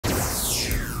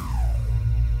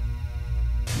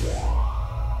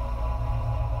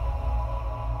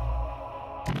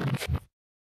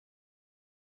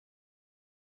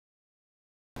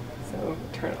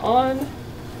on,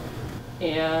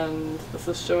 and this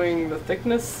is showing the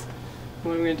thickness.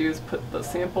 What I'm going to do is put the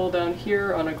sample down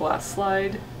here on a glass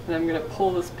slide, and I'm going to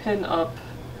pull this pin up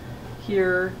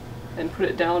here and put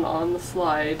it down on the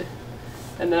slide,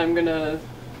 and then I'm going to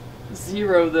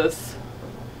zero this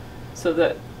so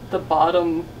that the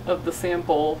bottom of the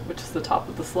sample, which is the top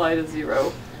of the slide, is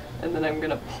 0, and then I'm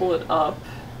going to pull it up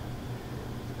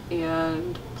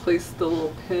and place the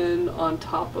little pin on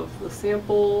top of the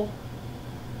sample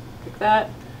like that,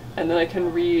 and then I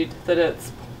can read that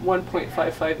it's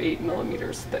 1.558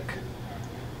 millimeters thick,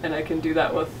 and I can do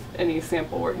that with any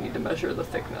sample where you need to measure the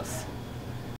thickness.